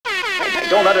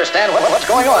don't understand what's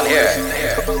going on here.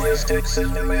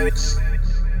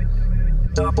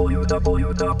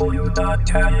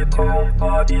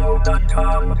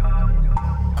 www.catapultaudio.com.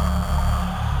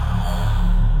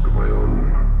 My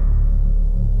own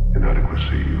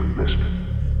inadequacy, you have missed.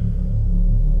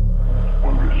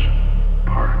 Wondrous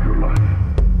part of your life.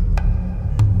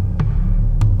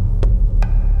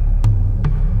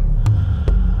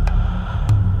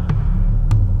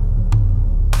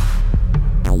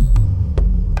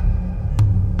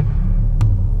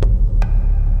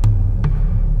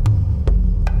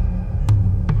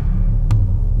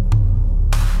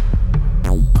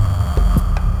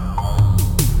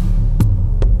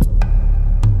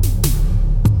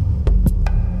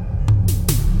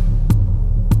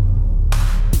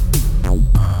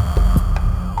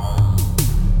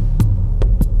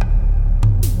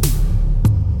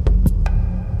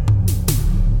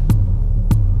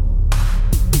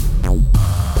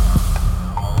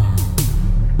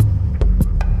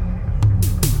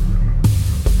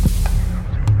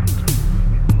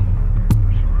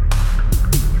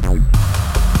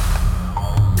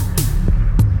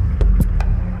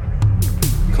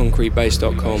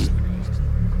 concretebase.com.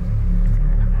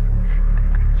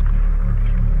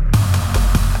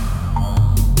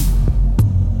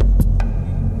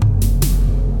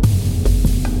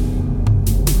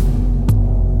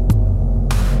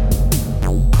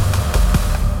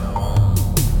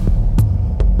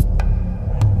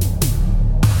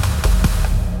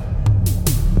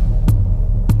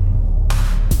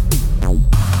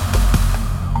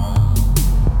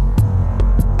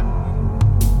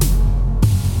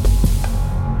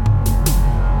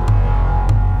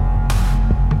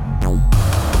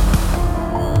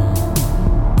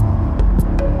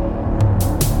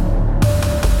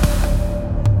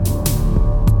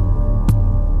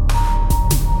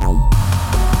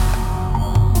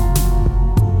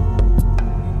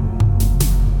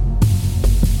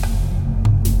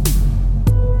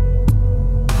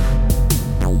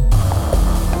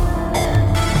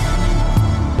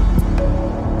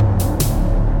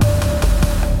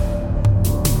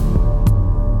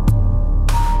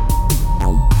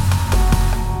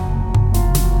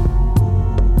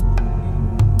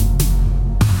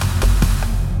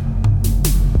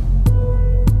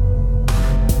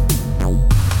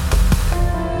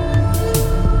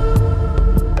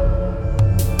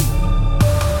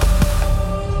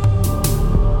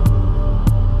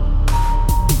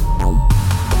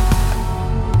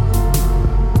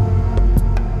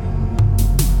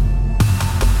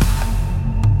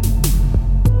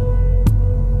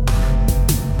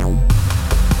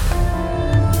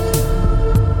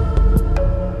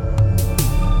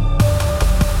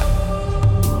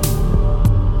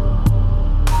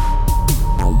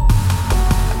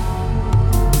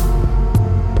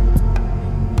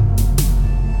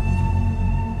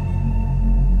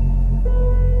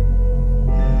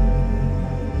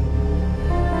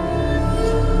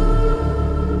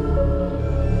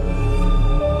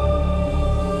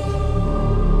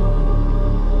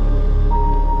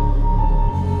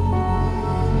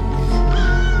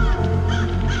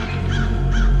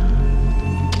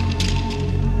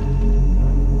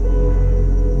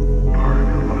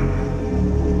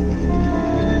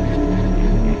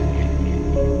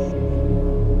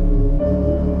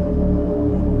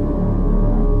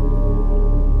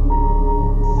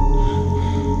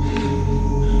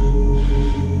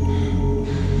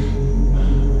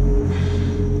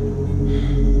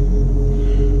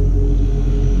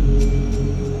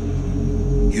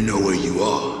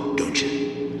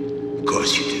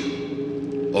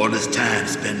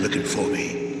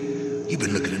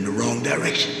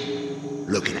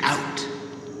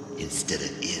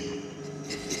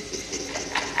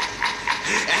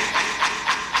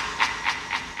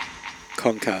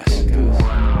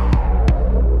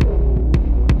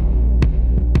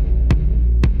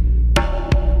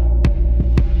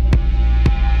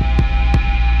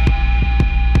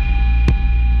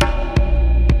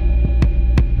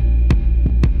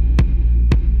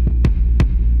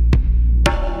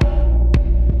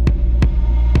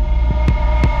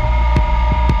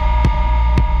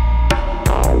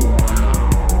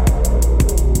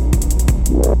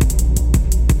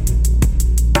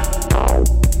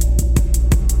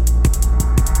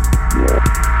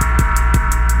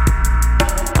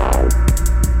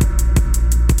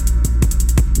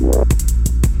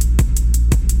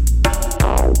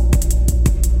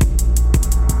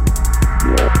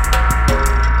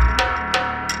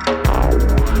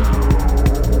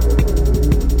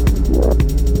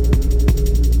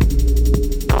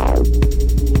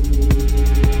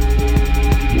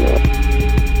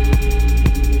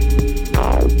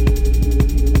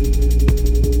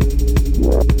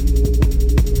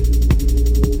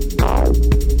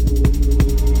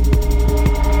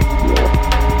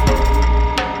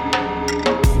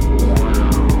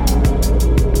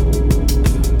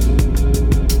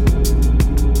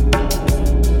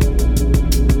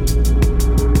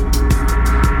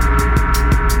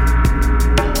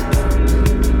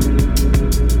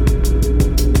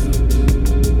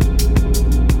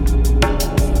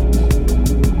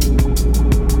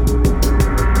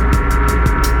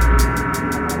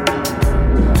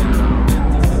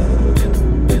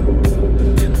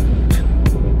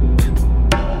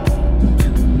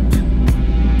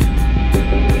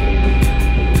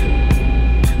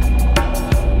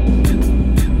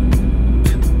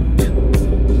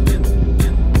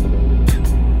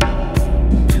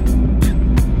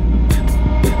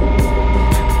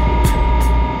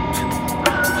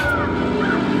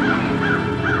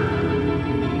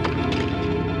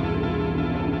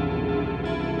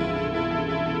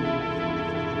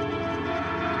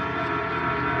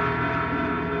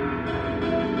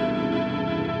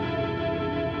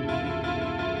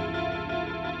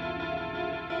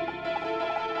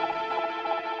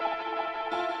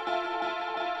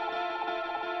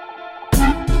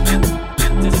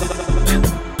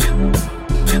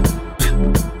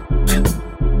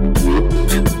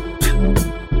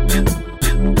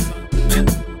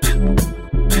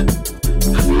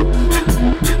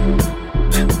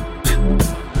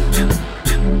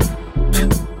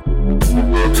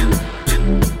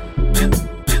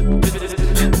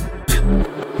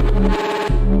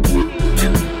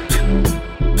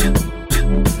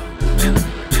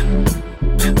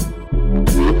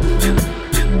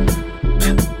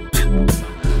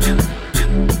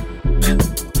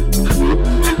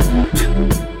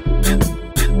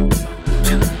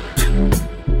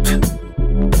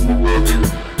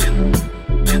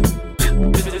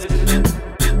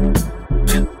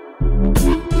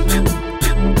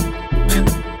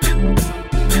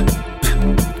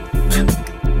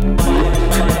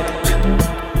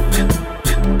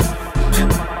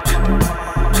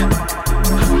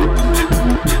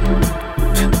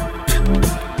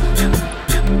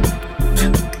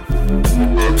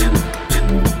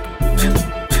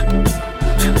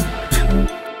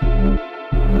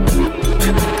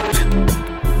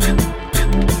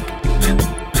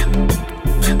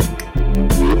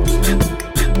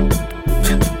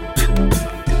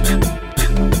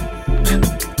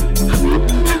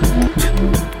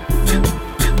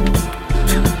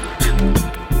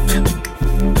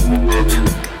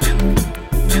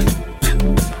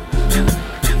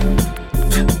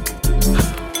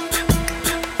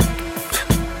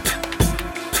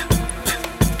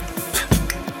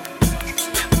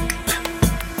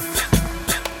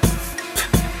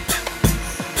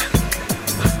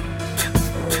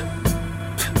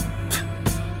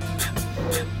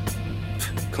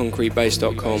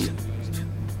 concretebase.com.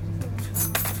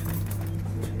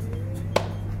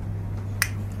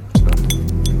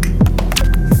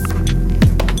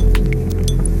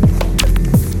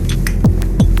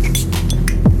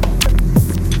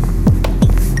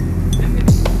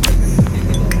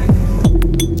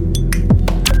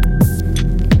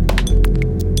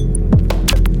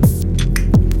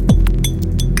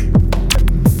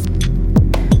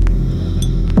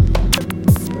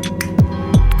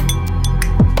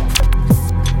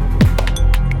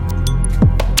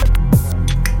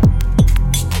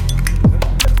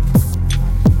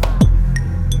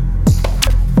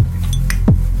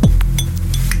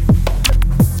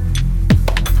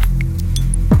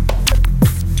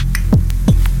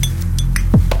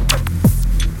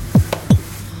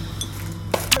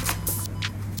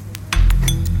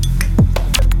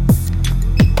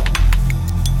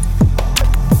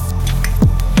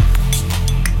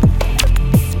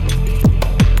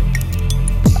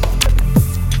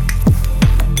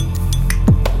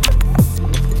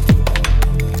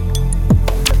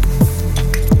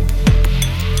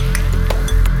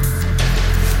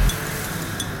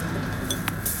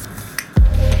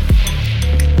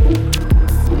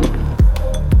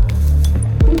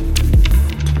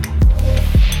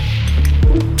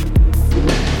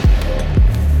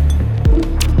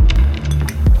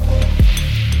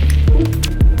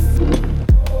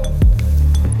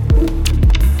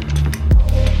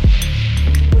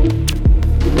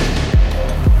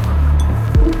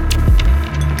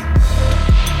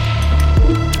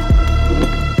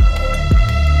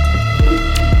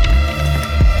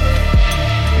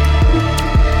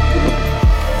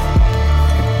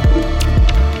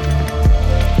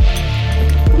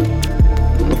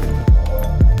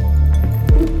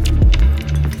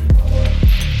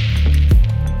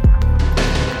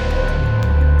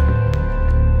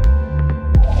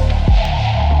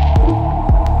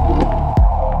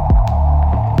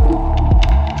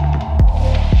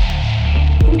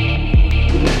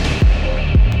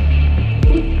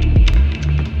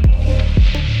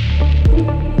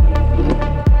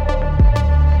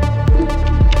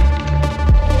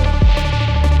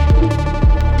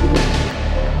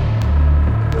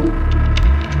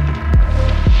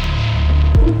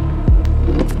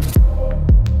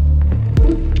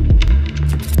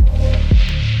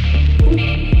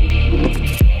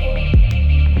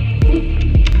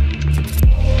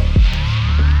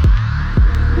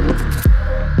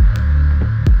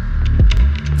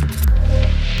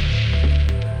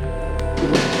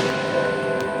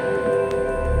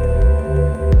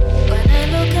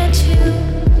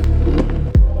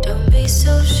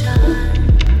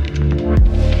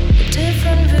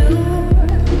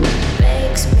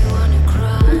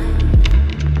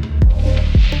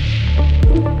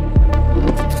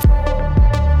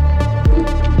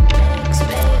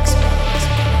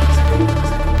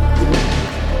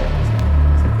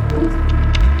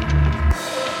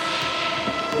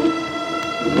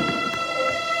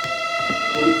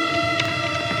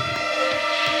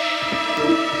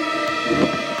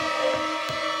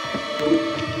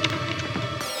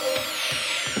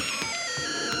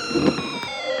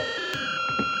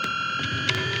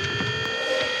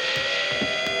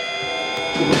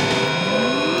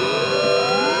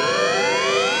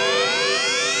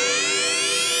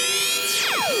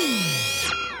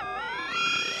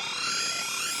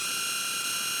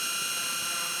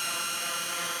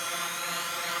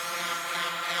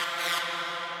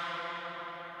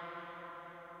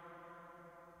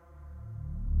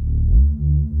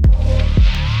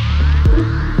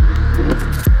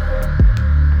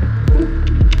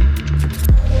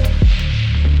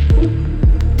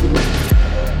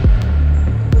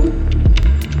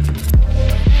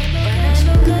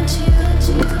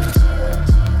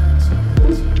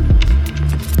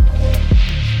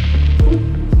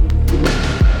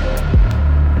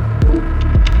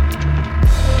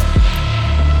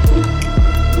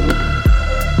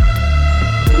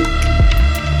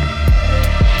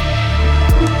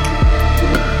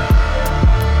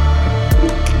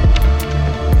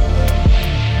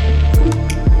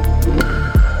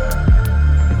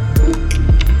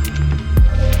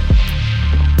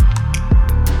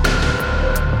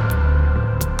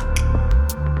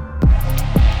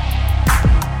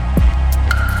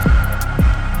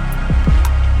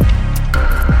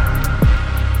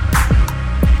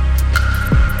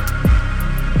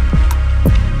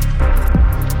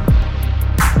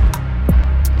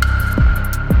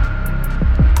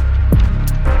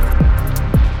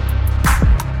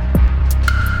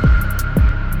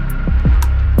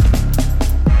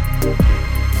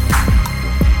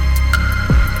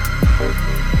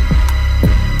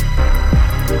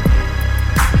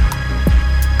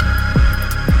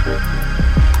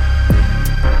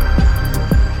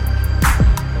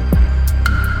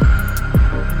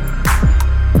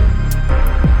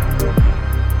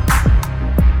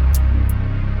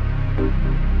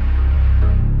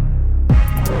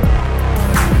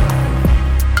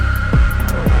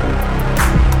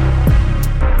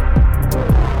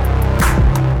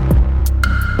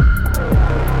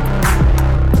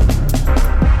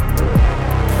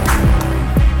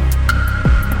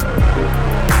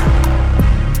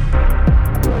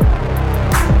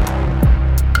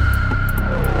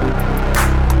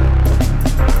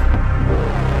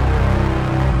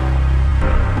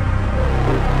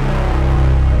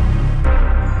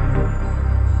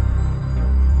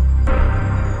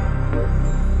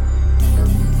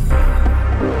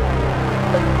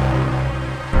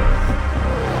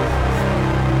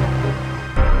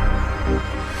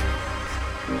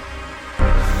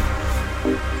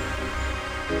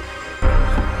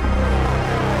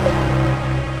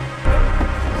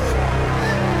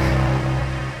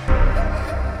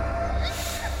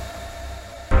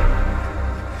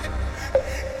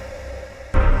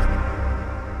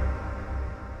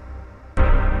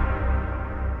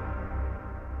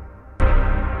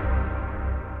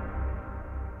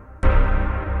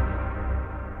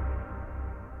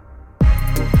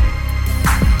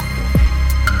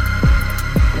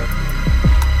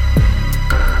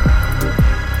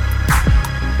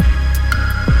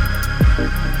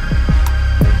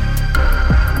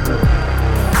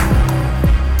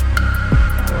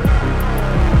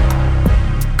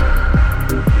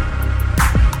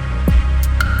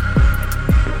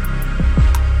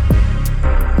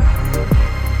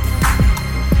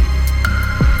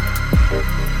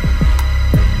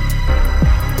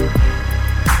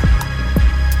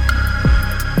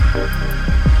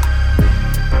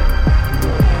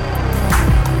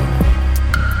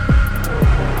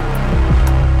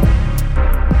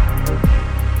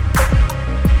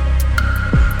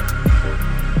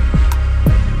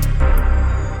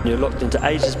 You're locked into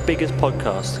Asia's biggest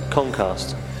podcast,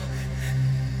 Concast.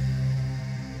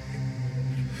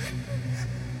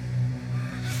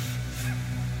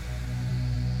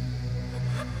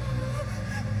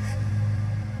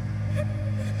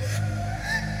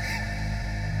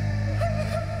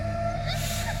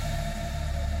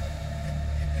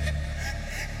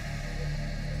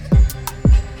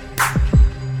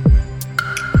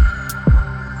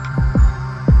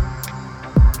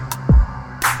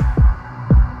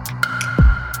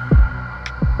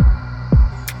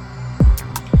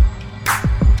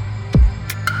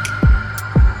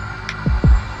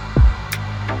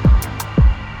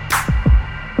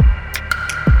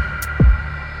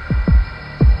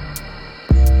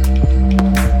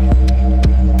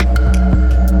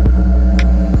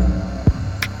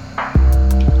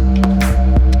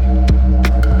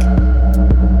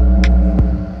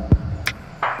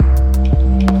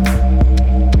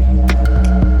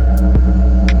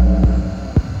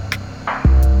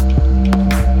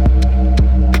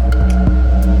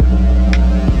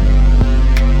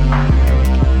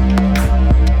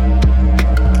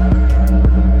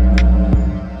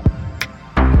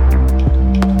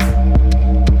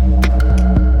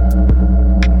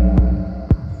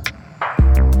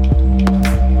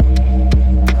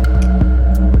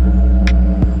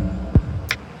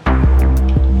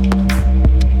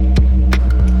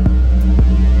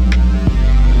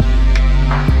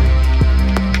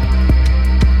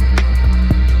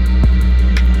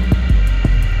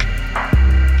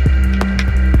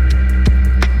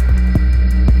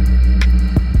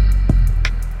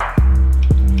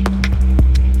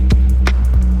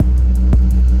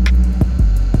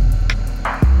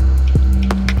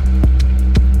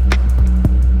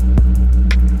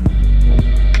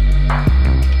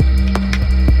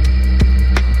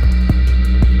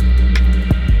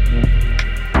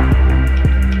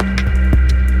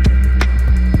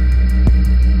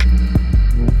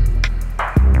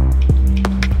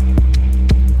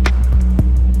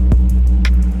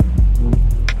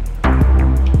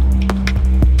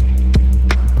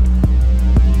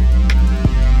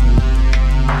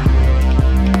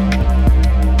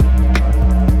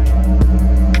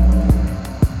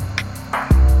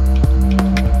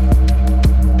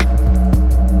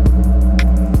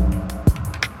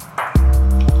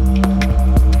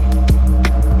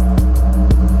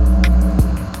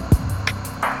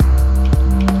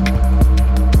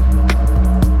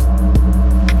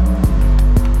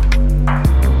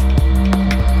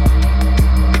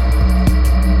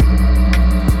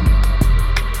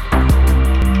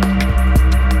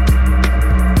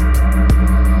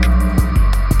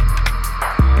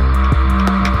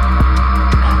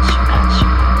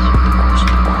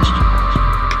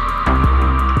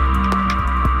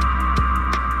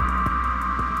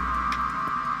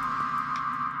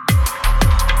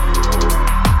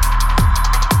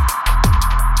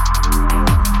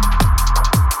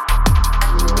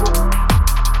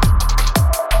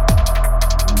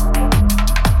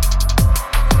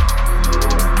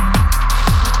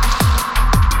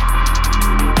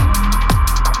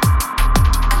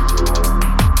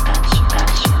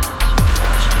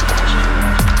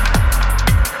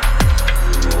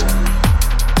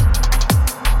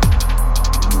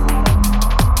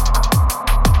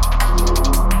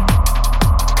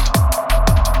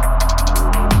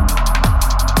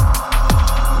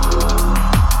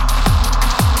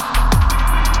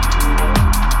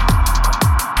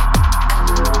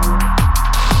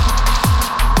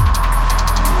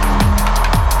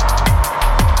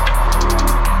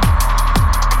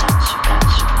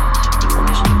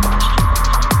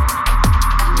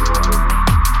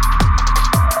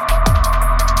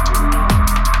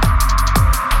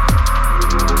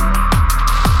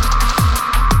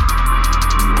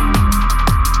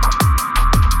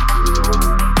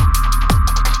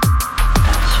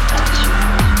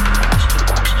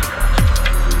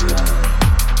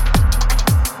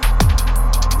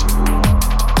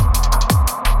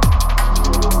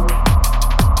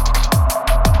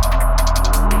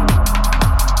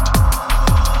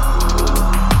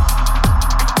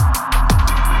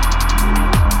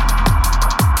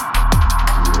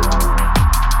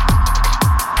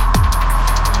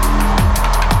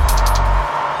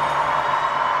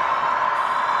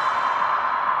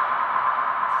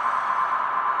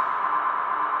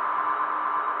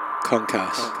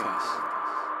 Concast.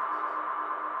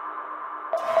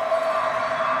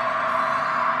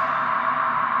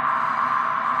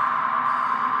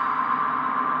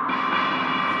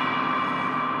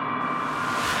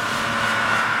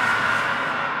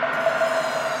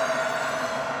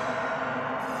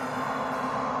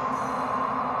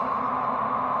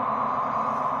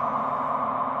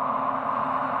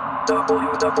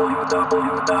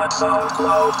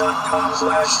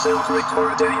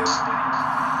 www.soundcloud.com/silkrecordings.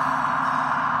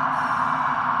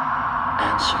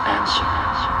 Answer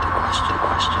the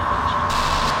question.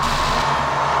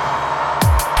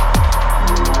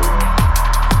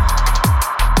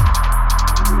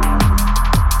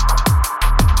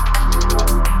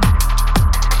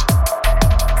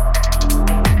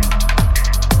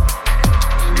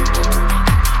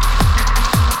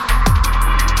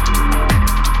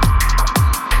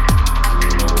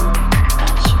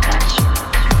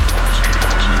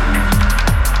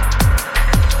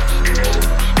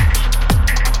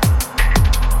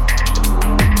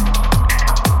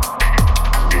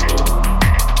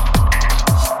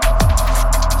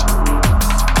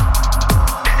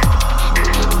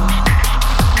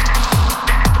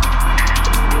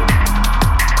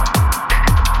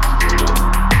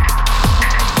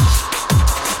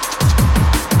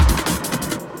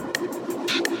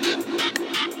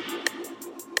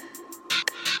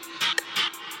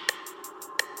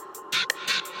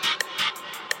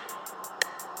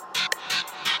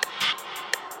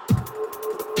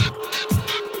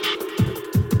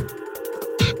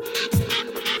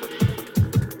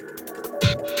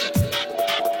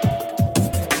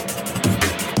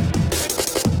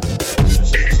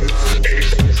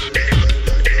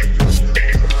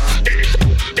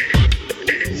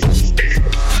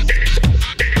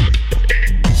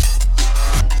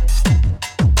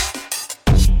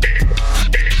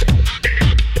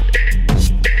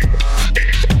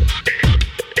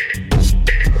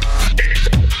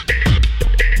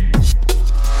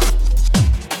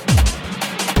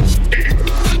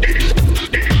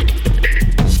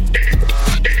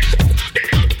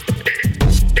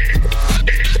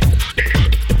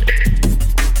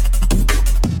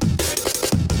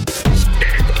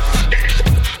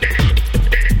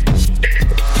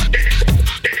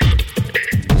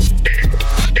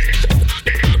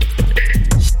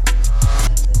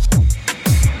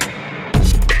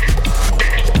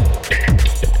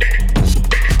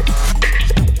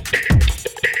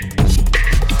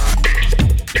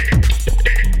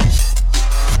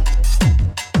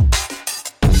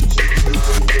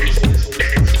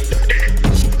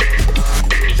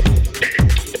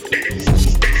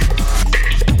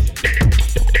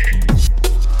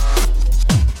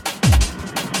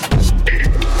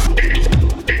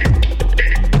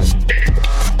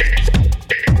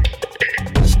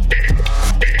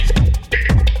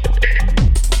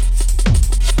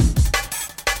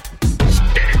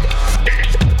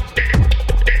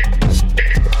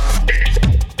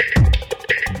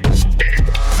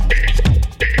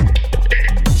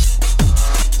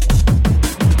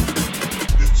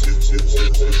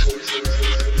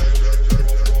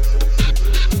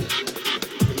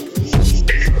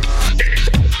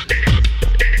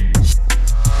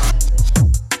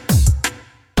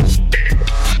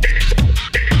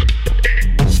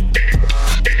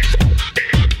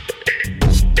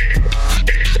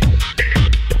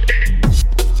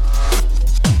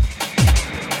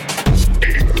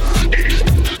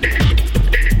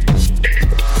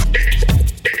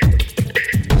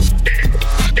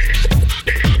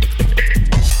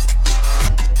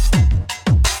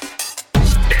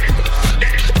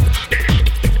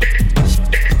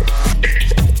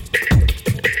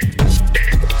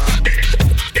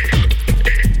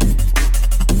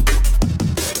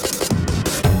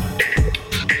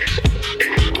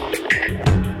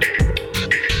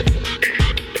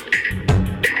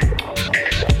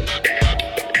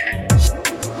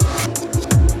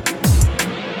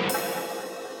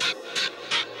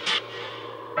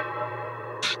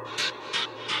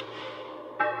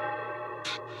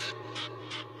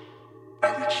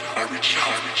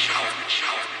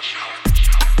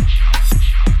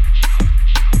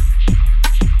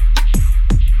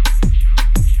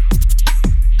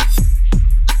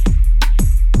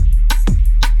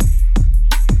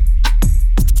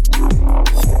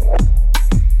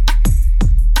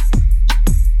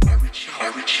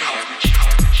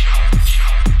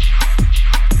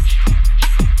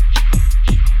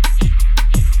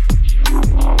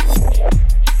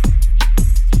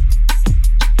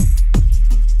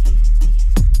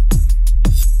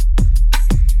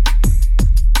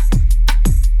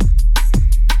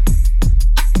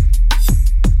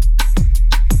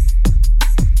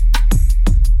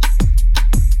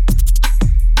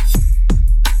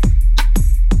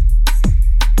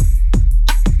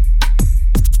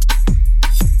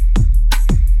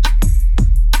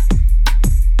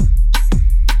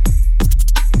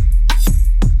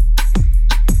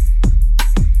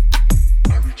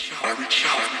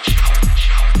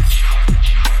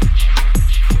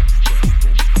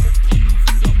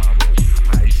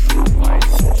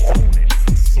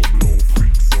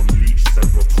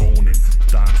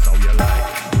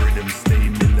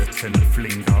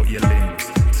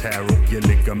 your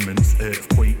ligaments,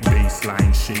 earthquake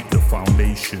baseline, shake the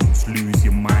foundations, lose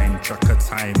your mind, track of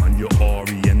time and your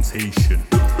orientation.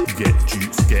 Get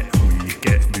juice, get weed,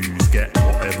 get booze, get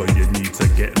whatever you need to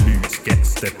get loose, get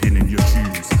stepping in your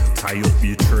shoes, tie up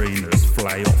your trainers,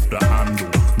 fly off the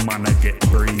handle, man I get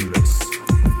brainless.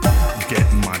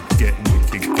 Get mad, get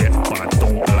wicked, get bad,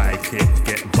 don't like it,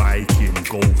 get biking,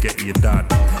 go get your dad,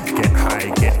 get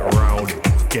high, get rowdy,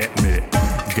 get me,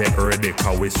 get ready,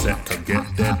 cause we set to get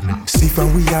deadly. See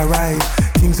from we arrive,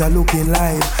 things are looking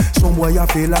live. Some boy I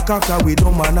feel like after we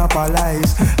don't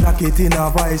monopolize. Lock it in a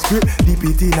vice grip, dip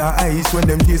it in a ice. When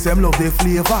them taste them love the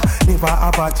flavor, never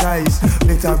have a choice.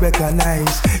 Better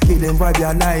recognize, give them vibe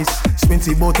ya nice.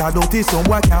 Expensive but I don't think some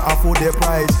boy can't afford the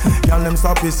price. Y'all them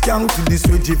stop his skank till this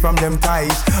switch from them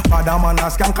ties. Bad man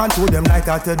a skank control them light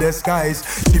out to the skies.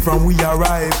 See from we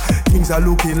arrive, things are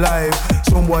looking live.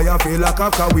 Some boy I feel like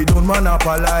after we don't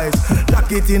monopolize.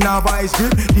 Lock it in a vice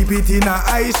grip, dip it in a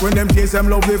ice. When them taste them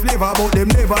love the flavor, but them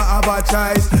never have a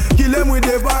choice. Kill them with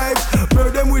the vibes,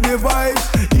 burn them with the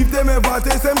vibes. If them ever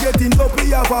taste them getting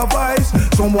dopey of a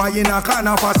vibes. Some boy in a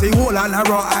corner for say whole and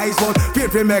narrow eyes, but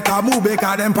people make a move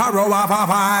because them power of a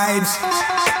vibes.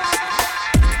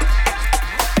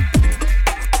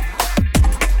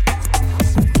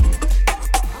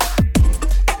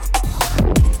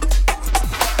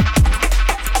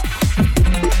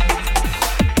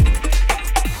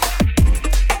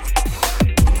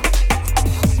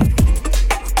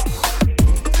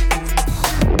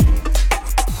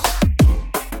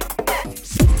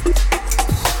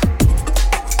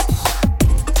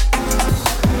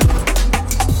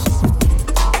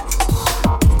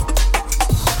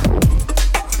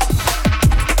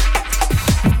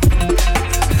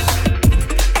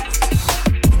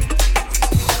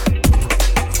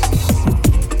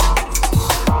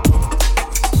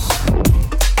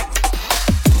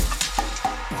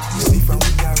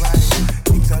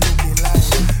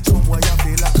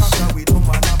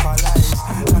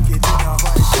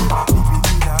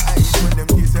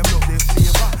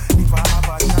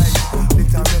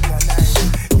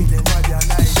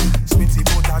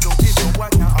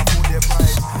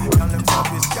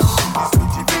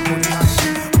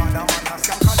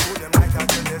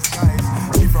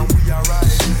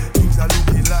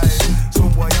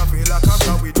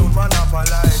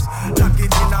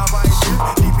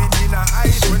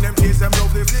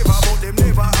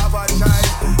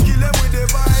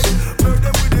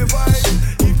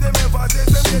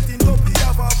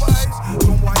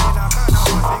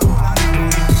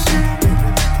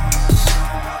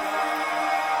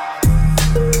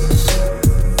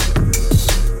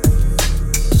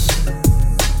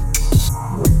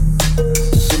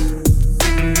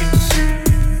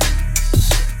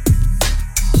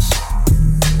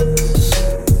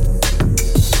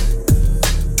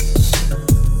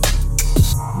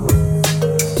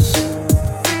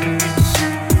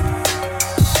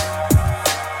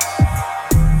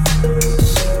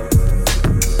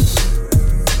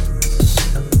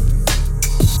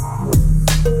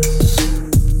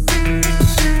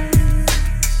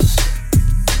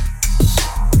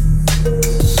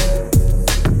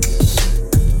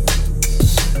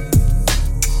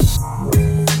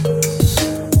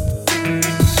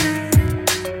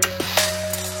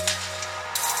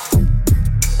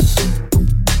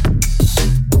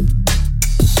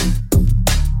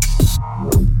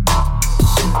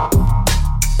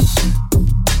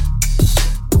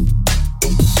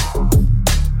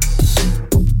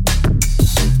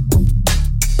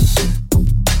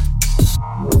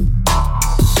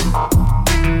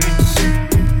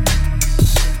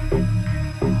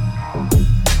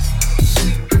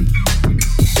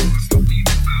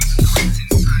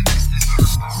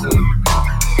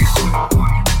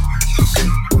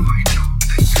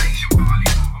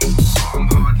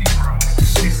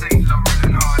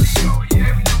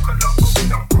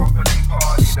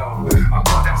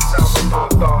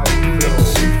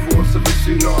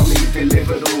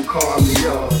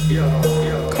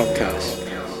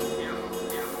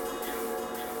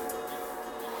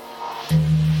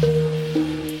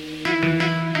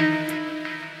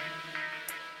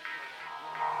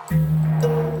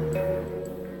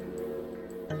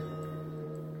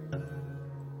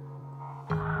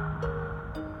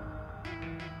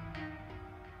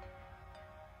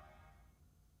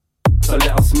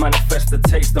 manifest the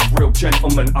taste of real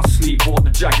gentlemen. I sleepwalk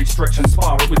the jagged stretch and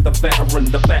spar it with the veteran,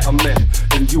 the better men.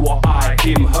 Then you or I,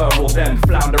 him, her or them,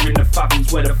 flounder in the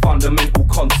fathoms where the fundamental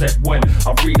concept went.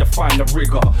 I redefine the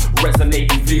rigor,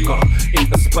 resonating vigor,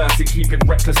 intersperse it, keep it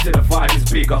reckless till the vibe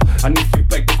is bigger. And if you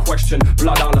beg the question,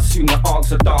 blood, I'll assume the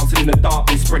answer. Dancing in the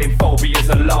darkness, spreading phobias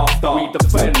and laughter. We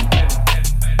defend.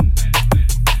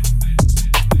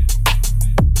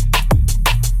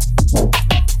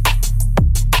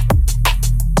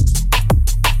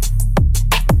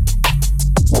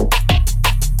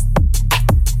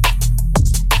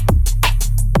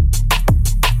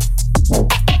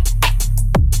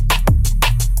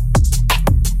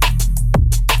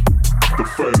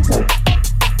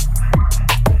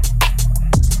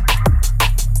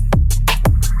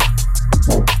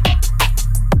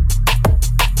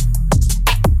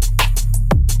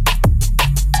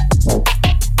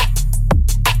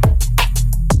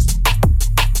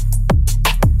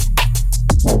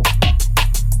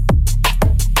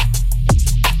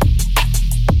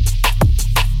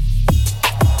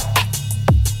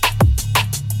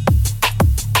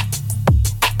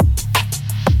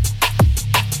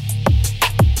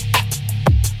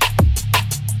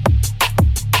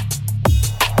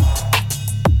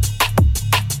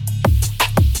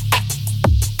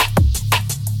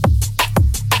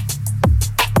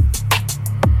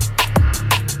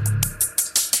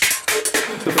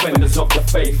 Defenders of the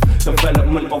faith,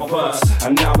 development of verse.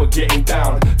 And now we're getting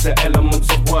down to elements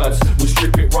of words. We'll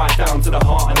strip it right down to the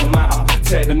heart of the matter.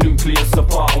 Tear the nucleus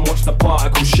apart and watch the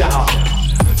particles shatter.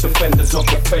 Defenders of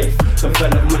the faith,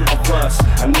 development of verse.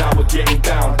 And now we're getting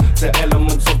down to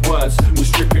elements of words. We'll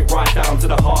strip it right down to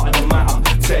the heart of the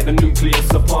matter. Tear the nucleus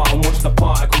apart and watch the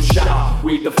particles shatter.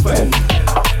 We defend.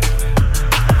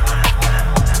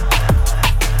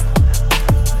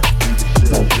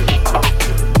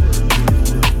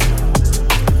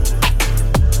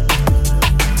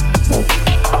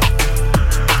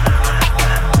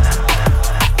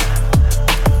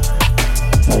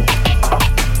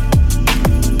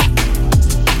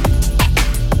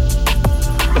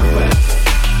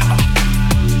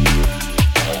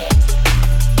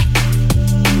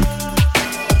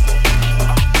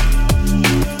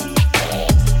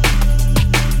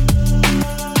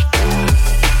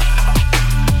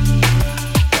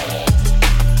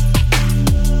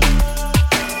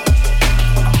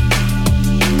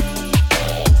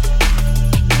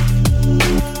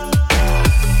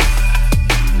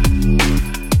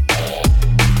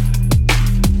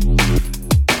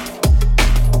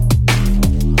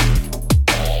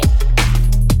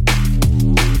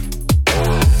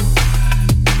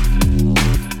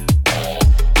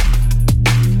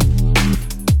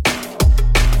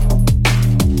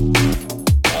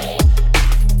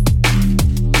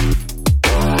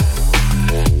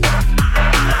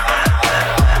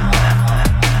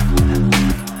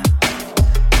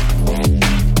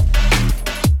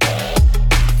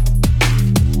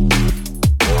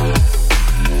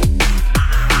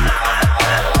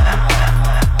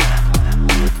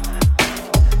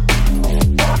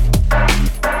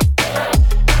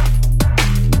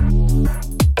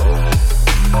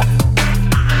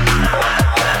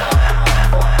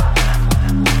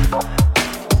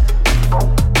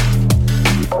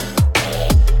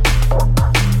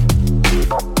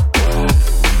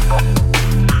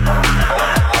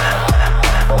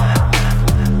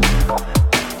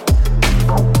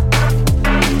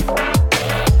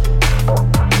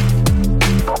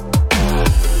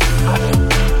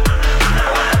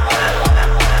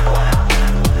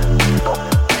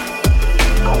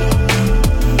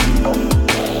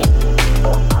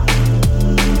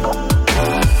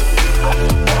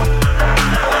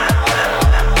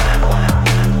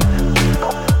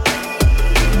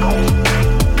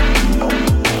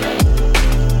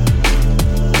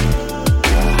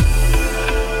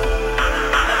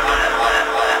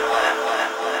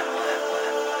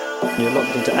 You're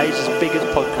locked into Asia's biggest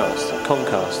podcast,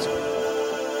 Concast.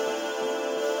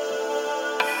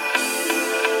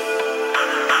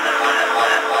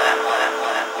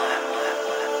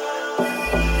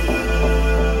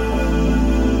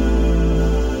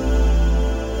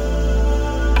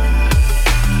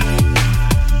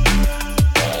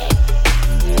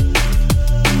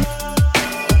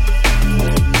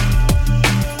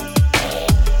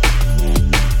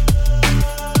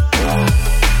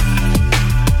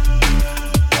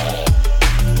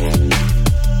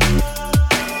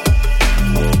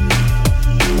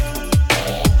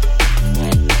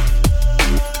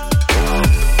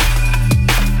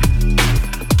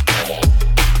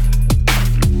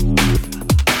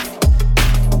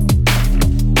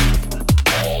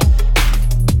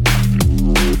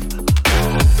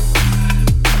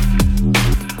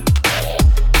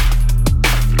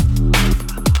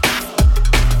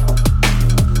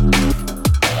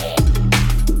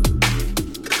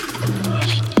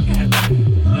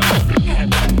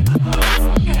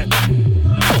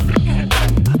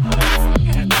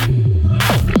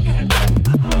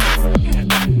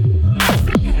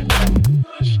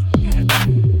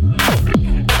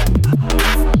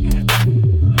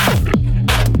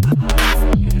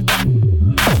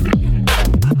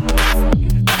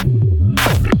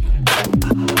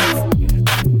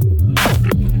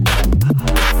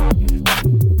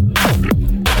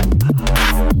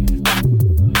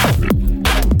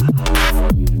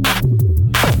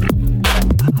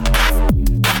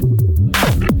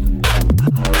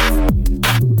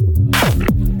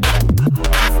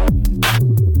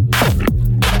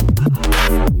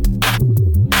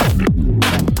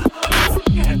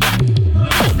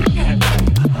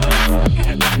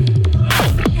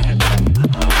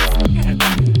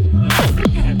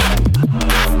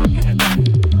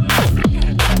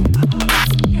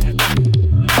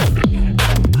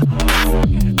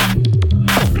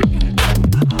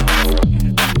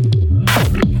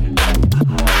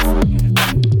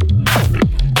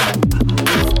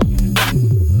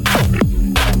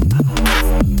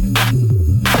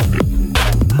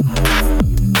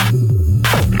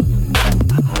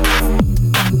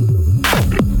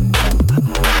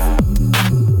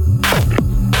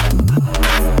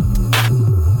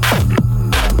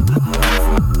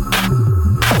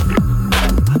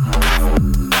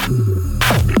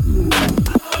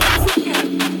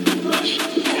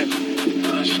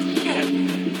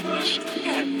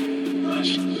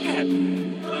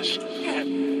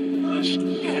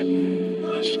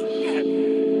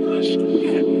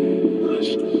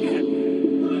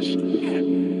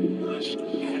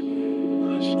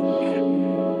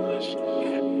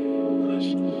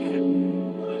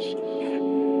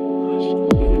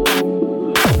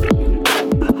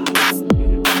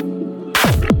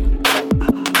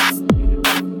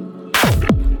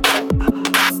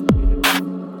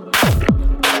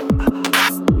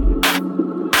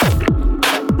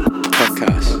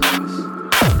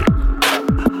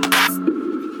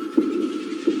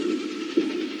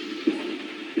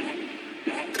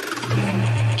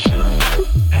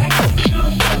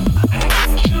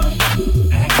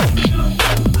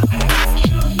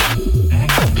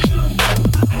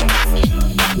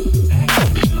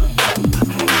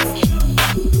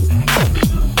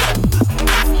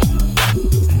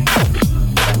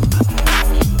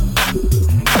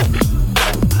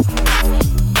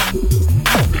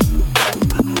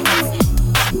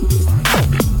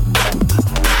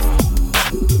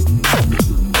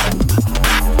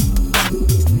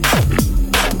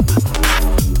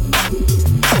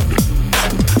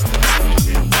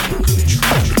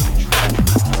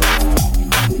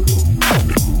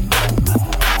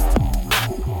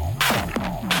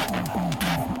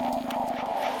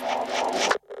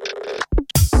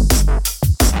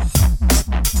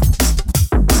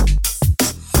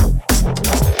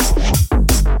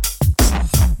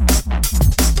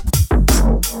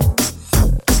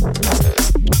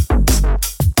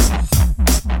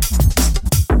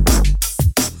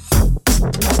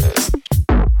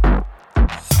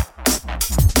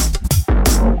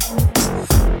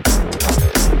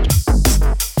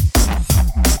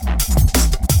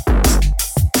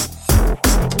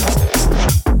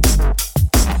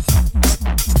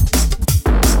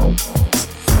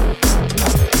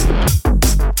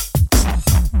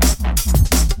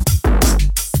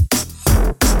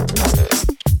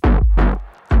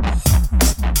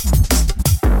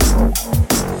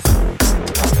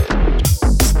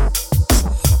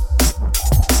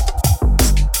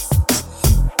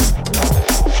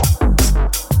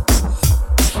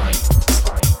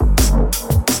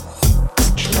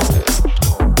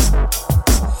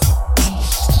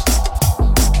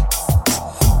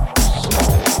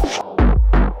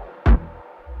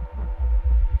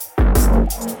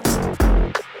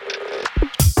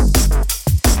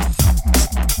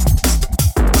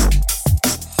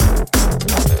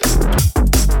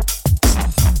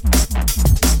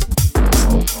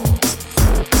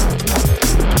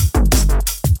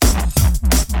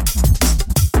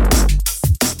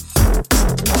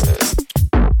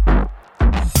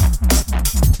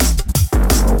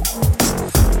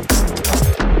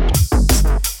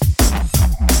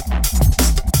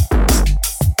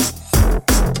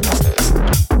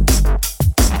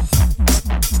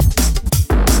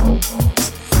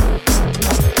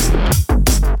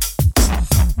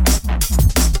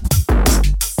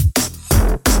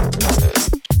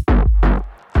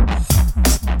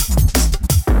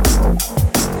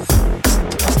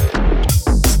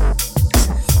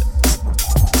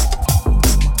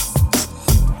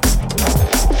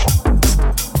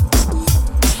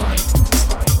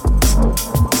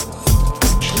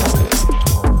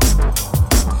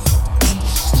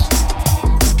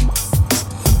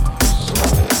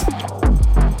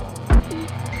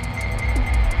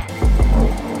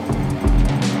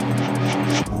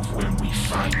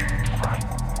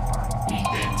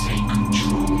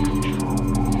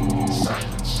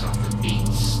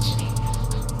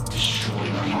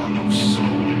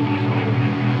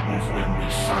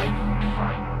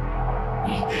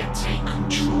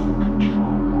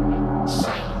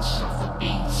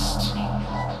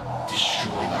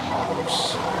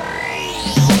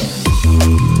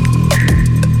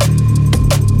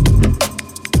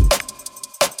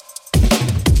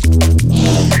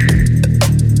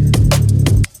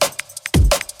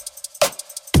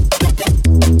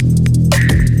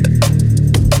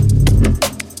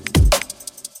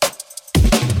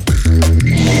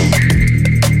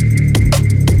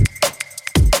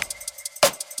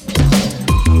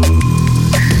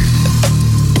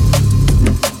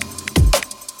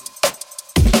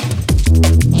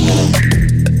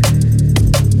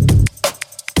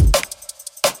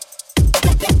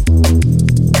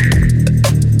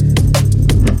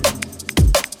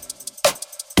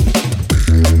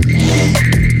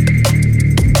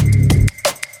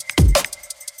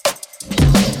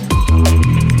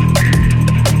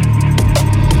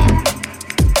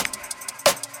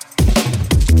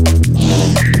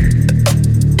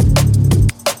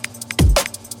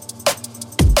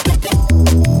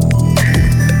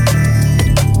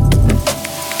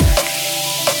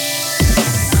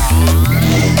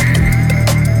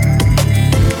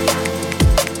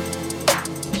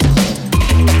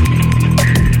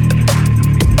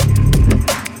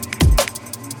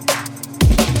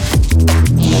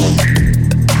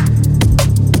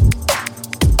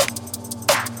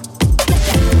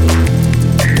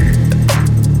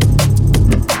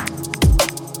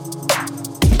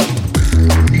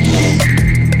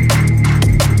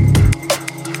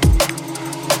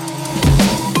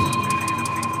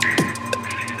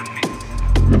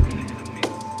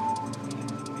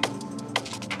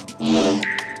 You're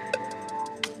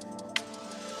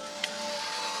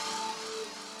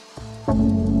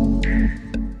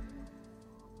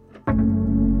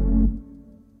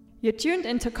tuned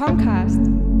into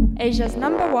Comcast, Asia's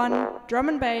 #1 drum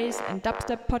and bass and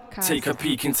dubstep podcast. Take a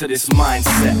peek into this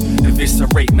mindset,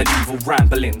 eviscerate medieval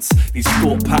ramblings. These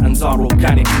thought patterns are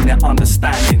organic in their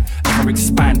understanding, ever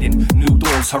expanding, new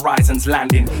dawns, horizons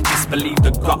landing. Disbelieve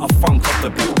the gutter funk of the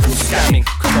pilgrim scamming.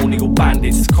 Colonial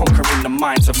bandits conquering the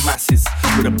minds of masses,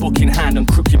 with a book in hand and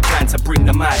crooked plan to bring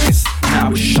the madness.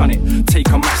 Now we shun it, take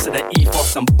a mass of the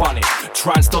ethos and bun it.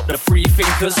 Try and stop the free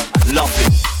thinkers, love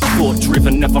it. Thought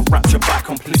driven, never raptured by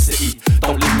complicity.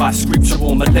 Don't live by scripture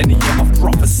or millennia of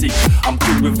prophecy. I'm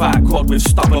good without God, with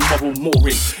stubborn moral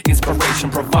mooring. Inspiration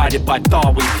provided by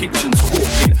Darwin, kitchens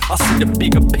hawking. I see the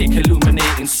bigger pic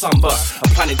illuminating sunburst. A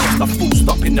planet just a full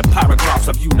stop in the paragraphs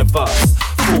of universe.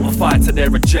 Fortified to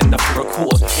their agenda for a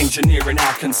cause. Engineering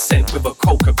our consent with a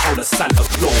Coca-Cola Santa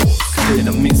Claus. Clear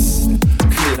the mist,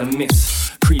 clear the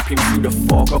mist. Creeping through the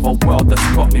fog of a world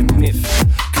that's got me myth.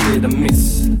 Clear the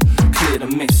mist, clear the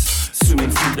mist.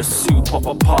 Swimming through the soup of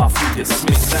a path we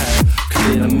dismiss. And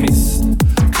clear the mist,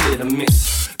 clear the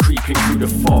mist. Creeping through the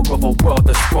fog of a world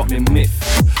that's got me myth.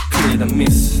 Clear the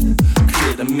mist,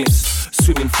 clear the mist.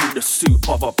 Swimming through the soup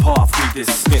of a path we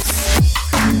dismiss.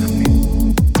 Clear the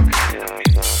mist, clear the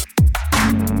mist.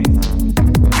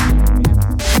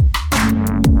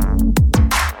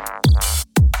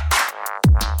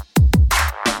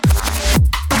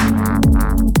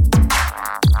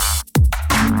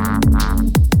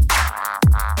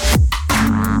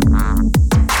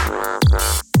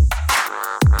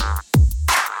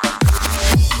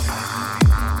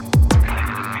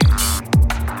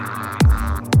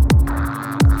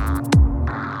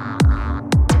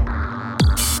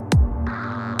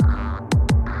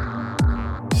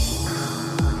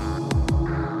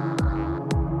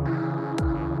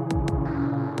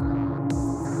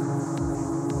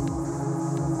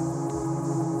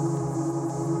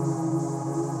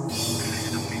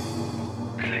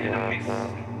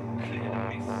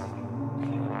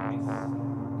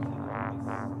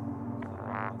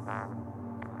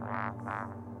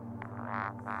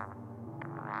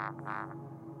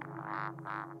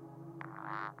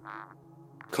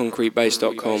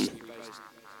 concretebase.com.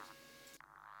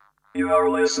 You are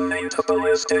listening to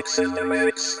Ballistics in the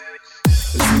Mix.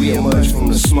 As we emerge from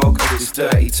the smoke of this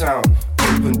dirty town,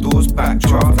 open doors,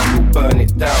 backdraft, and we'll burn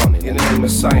it down. In the name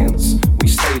of science, we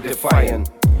stay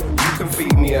defiant. You can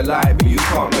feed me a lie, but you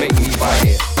can't make me buy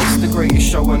it. It's the greatest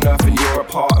show on earth and you're a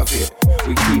part of it.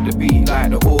 We keep the beat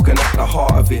like the organ at the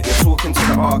heart of it. You're talking to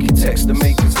the architects, the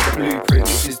makers of the blueprint.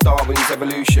 This is Darwin's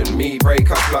evolution, me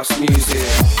break up plus music.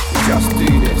 We just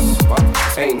do this, but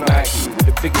ain't Nike.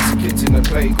 The biggest kids in the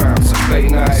playground, so play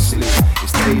nicely.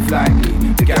 It's Dave Likely,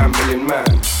 the gambling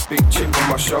man. Big chip on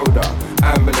my shoulder,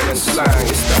 ambulance slang.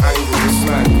 It's the angriest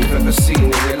man you've ever seen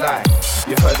in your life.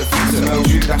 You heard the things that know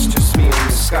you, that's just me in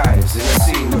disguise. In a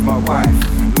scene with my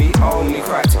wife, me I only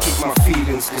cry to keep my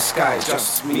feelings disguised.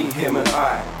 Just me, him and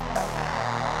I.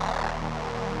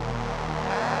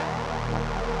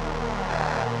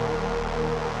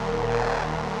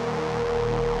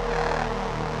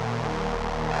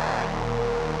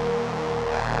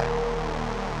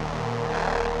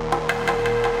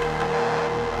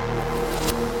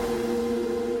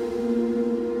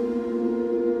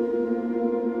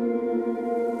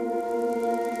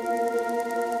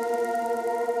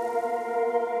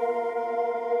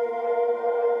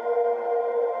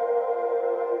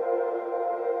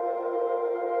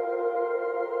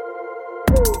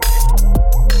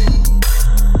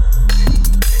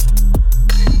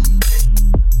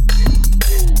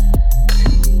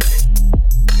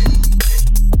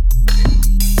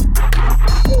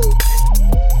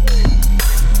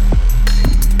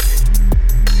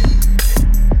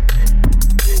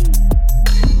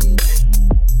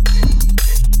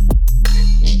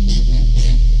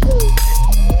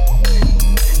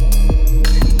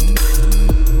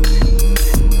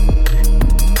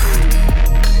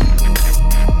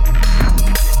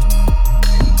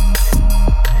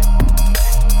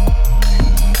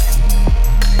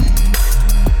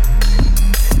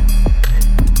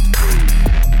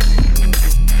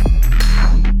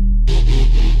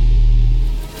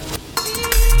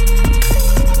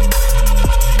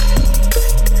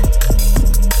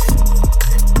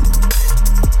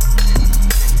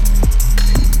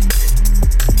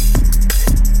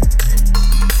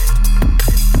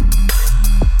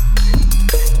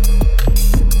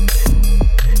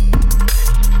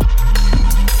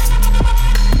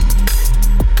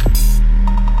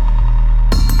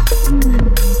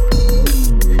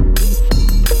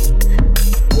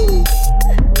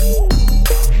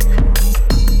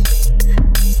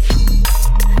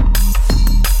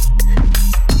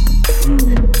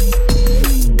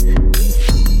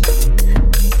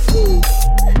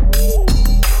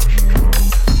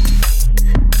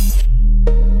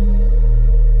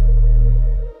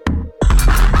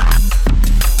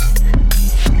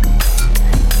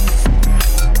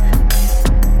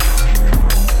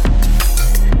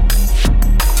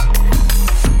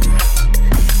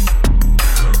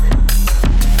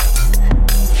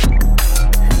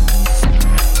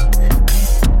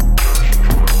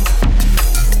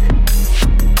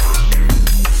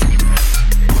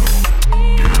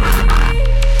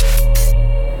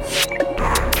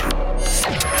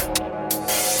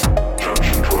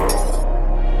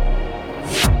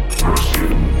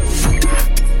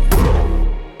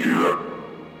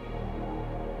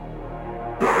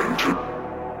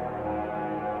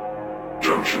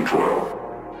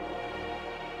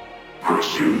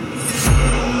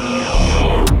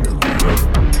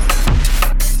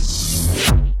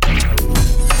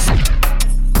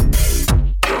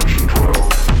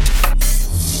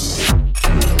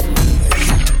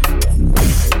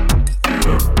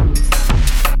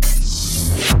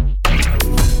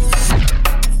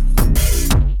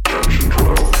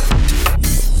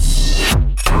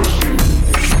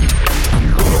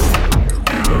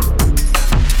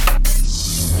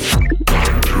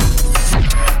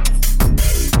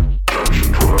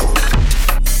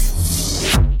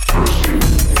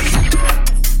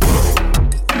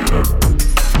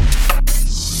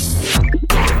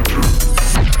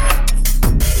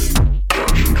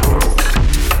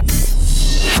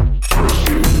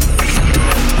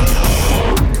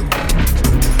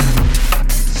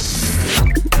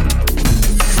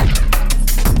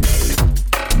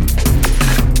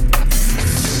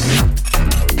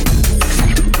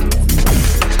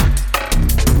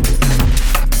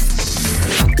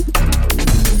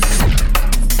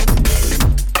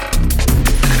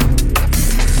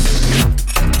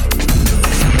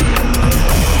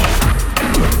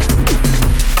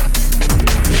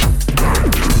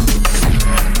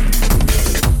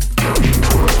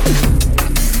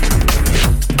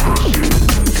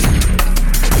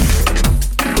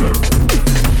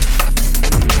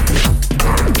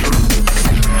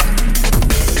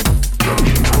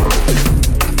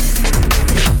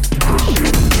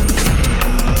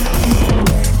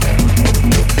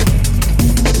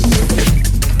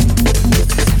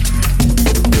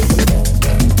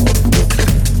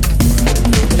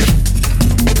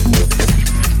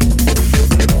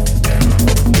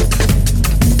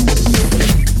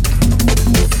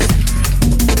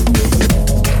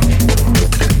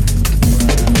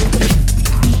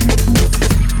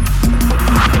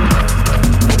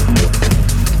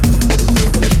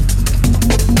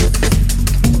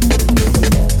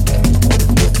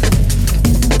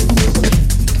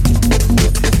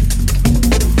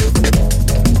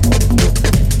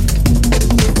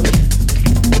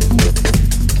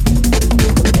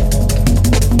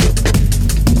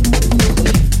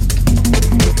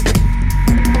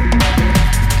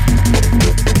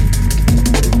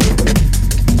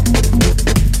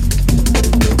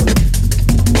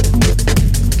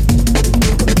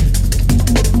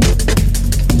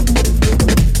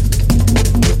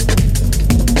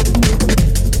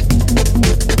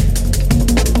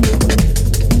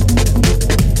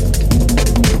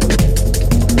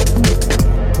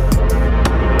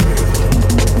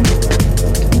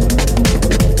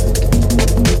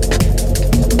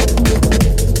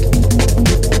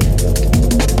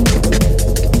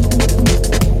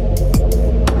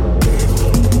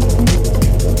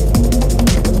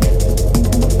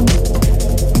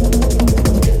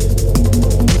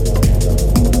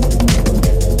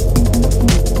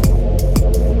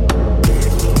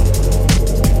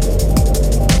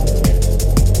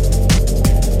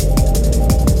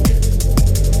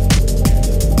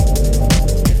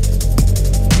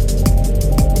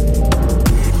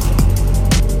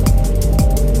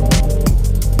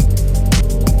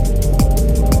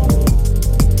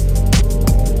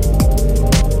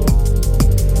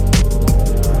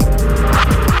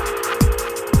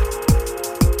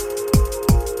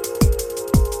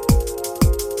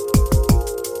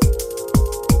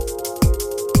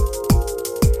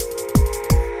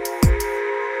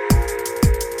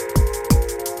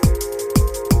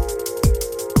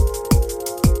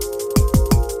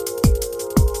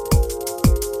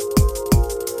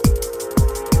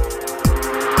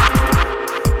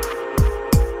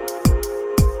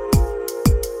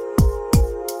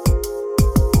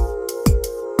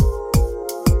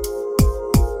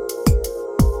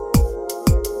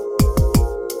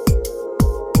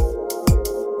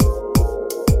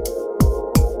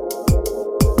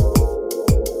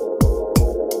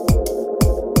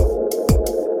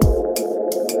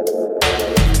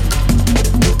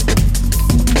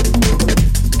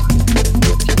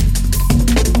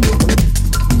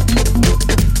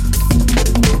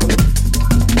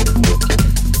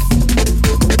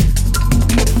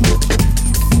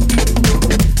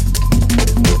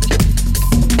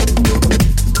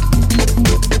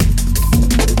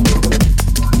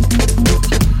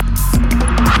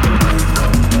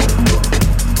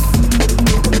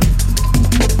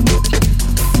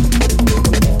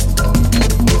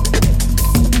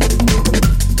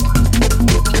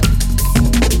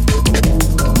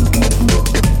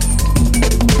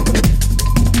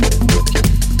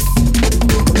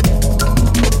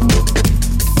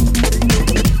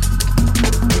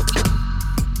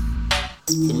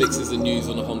 mixes and news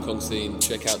on the Hong Kong scene,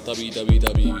 check out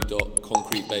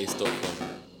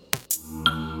www.concretebase.com.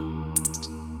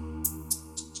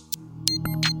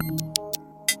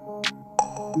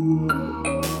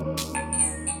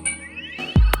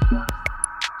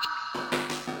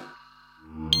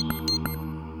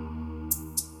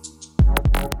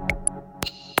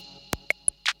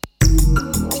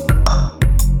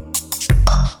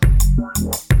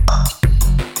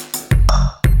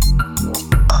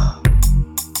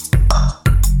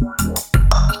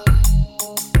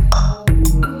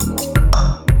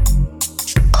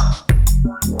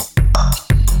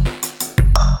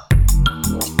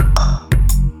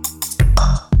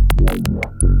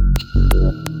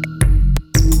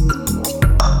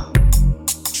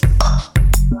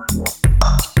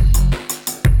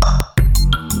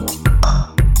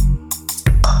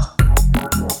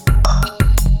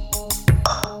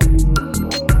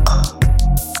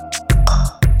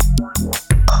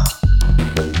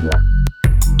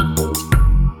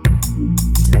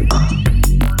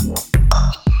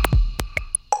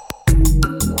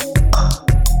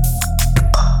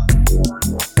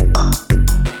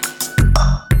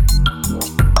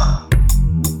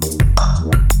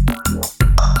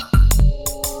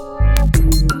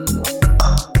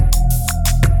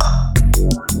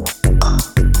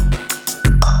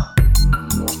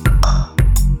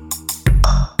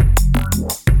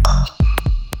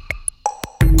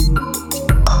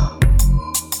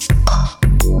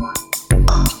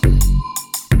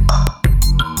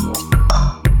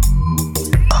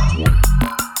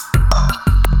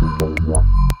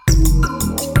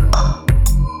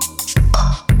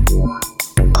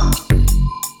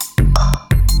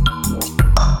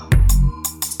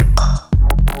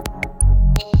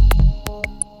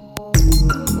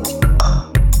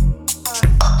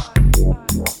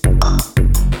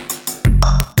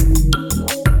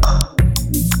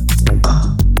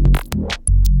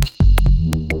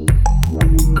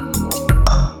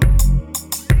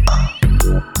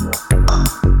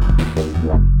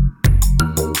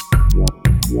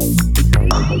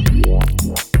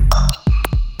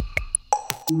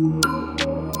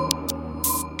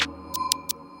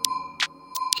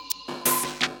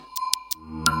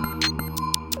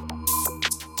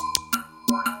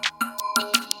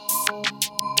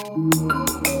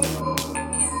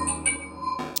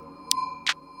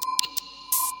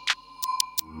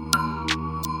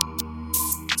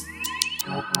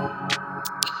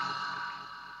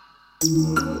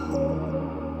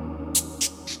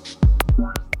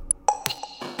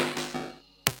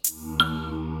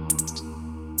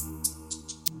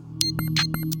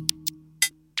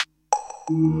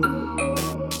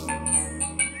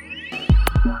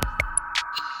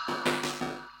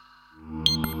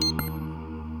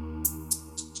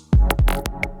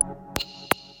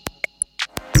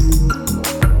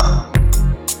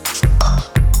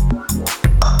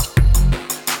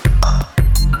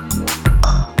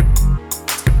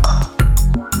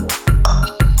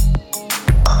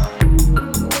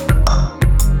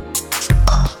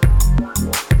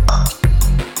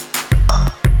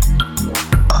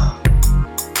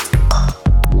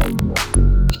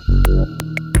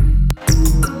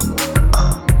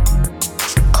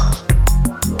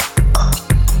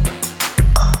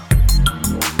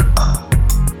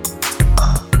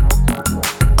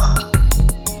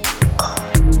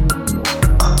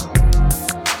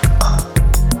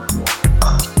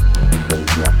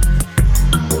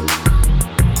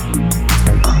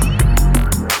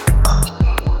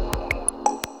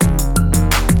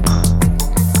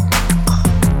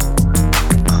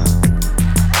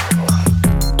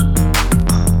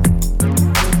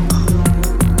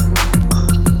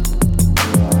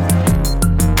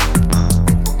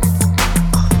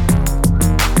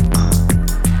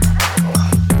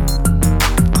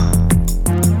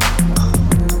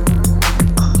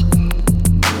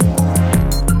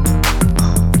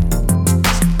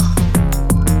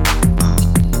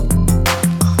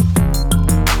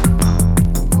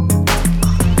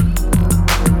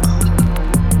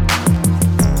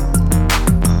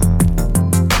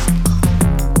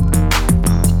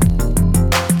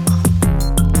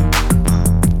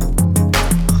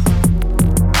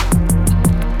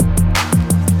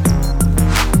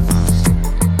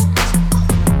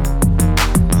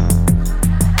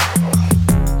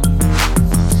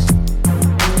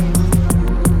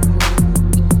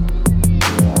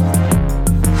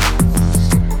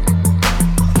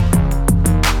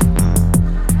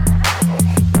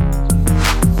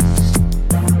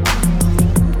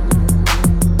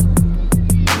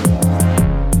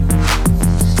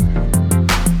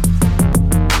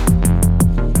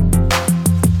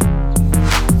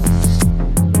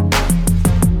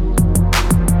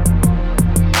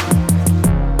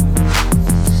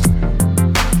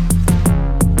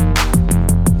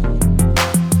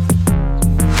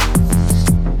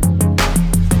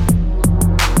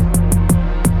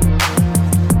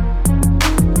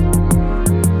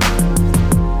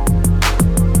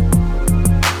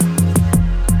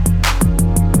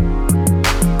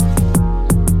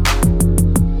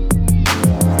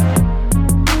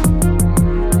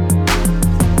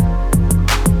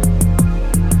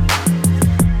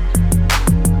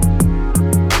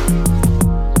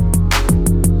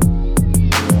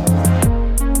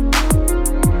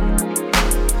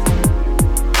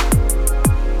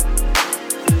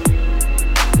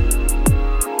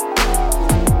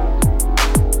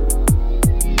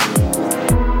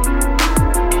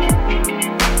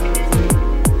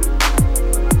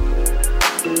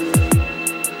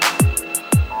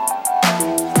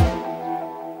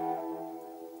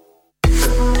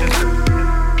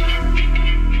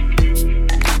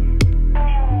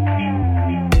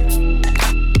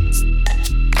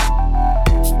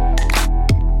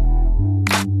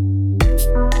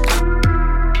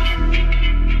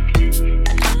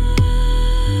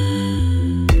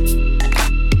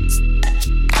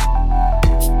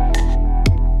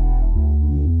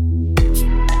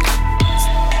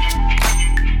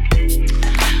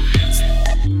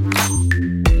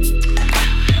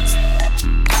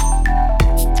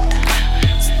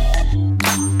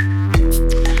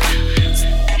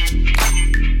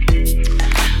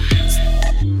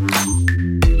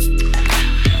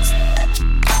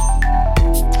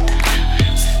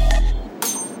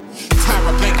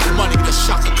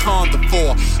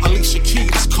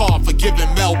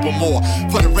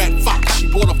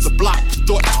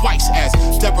 nice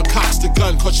as Deborah Cox the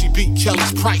gun cause she beat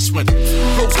Kelly's price when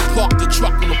Rosa parked the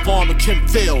truck on the farm of Kim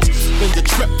Fields. Linda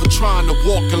tripped for trying to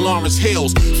walk in Lawrence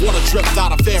Hills. Water dripped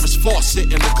out of Ferris faucet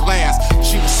in the glass.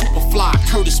 She was super fly,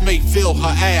 Curtis Mayfield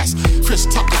her ass. Chris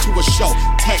Tucker to a show,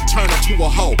 Ted Turner to a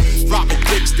hoe. Robin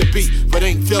digs the beat but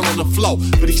ain't feeling the flow.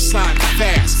 But he signed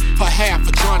fast for half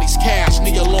of Johnny's cash.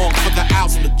 Nia Long for the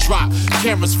album to drop.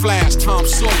 Cameras flash, Tom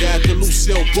Sawyer at the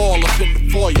Lucille Ball up in the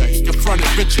foyer. He confronted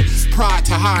Richard, prior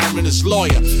to hiring his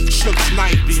lawyer. Suge's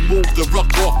knife, he moved the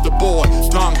ruck off the board.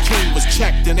 Don King was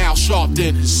checked and Al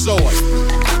Sharpton his sword.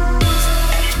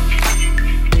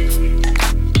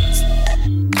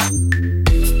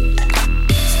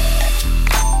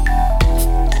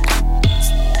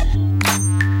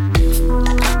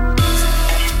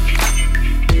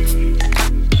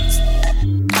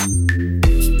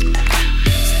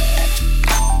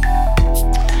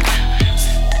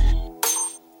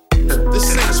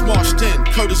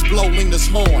 Curtis blow Lingner's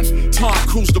horn. Tom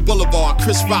cruised the boulevard,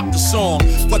 Chris rocked the song.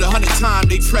 For the 100th time,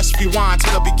 they pressed rewind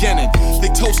to the beginning. They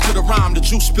toasted the rhyme, the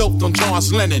juice spilt on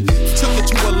John's linen. Took it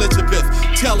to Elizabeth,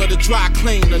 tell her to dry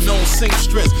clean. The known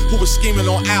seamstress who was scheming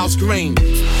on Al's green.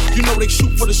 You know they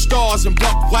shoot for the stars and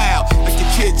buck wild, like the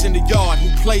kids in the yard who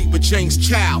played with James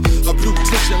Child. A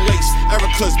beautician lace,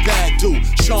 Erica's bad dude.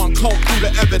 Sean combed through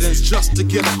the evidence just to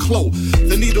get a clue.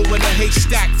 The needle in the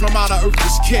haystack from out of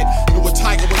Earth's kid. Knew a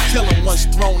tiger would kill him once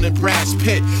thrown in Brad's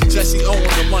pit. Jesse owned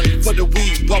the money for the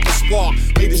weed, Bubba Spark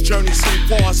made his journey seem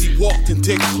far as he walked in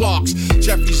Dick Clark's.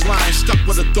 Jeffrey's line stuck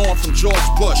with a thorn from George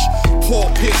Bush. Paul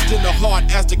pierced in the heart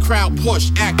as the crowd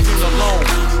pushed, acting alone.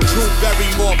 Drew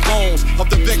buried more bones of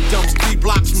the victims 3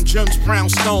 blocks from Jim's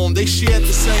brownstone. They shared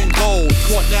the same goal,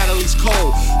 caught Natalie's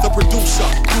cold. The producer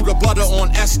threw the butter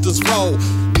on Esther's roll.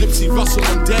 Nipsey Russell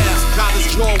and Daz got his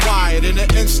jaw wired in an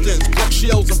instance. Brooke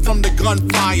shields him from the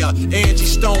gunfire. Angie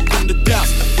Stone from the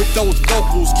death with those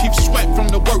vocals. Keep sweat from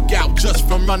the workout just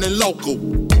from running local.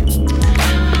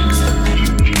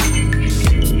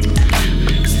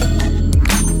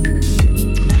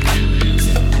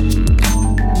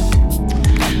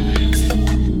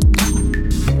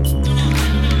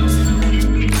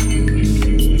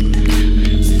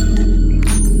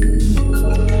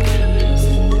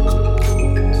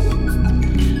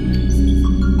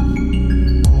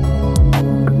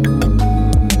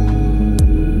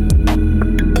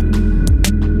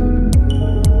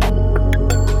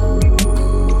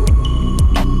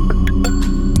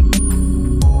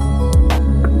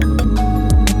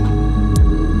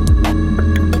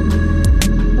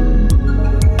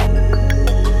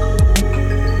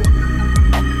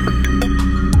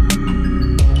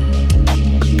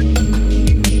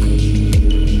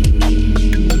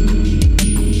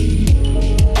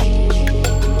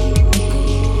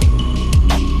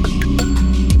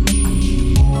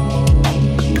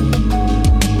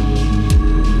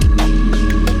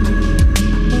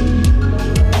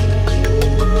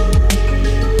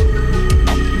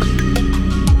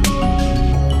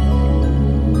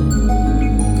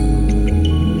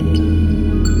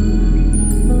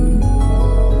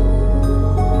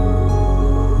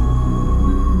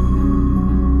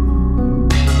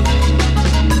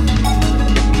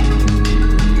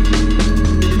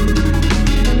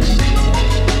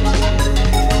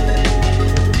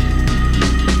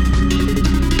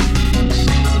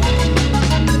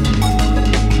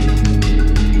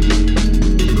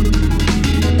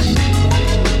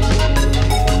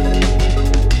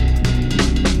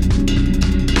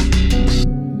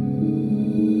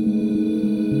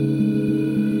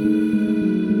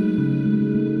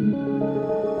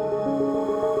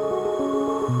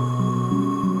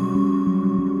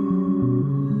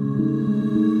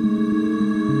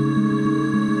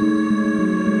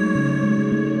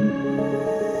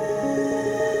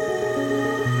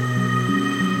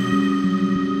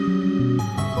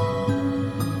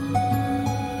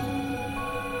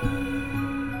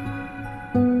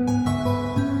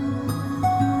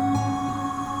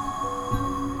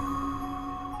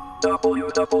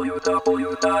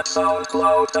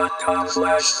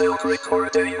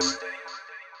 www.soundcloud.com/silkrecordings